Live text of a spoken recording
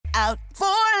out for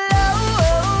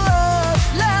love,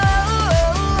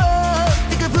 love.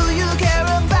 Think of who you care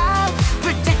about,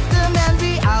 protect them and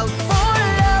be out for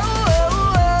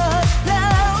love,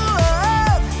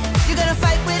 love. You're gonna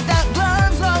fight without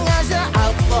gloves long as you're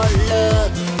out for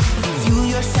love. Fuel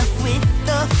yourself with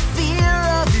the fear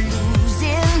of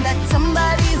losing that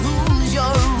somebody who's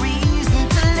your reason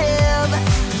to live.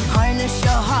 Harness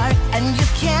your heart and you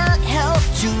can't help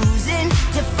choosing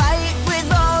to fight with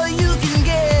all you can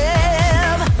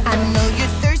give. I know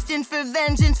you're thirsting for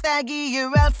vengeance, faggy,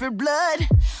 you're out for blood,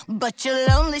 but you'll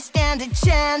only stand a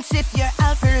chance if you're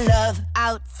out for love.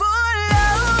 Out for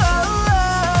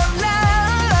love, love.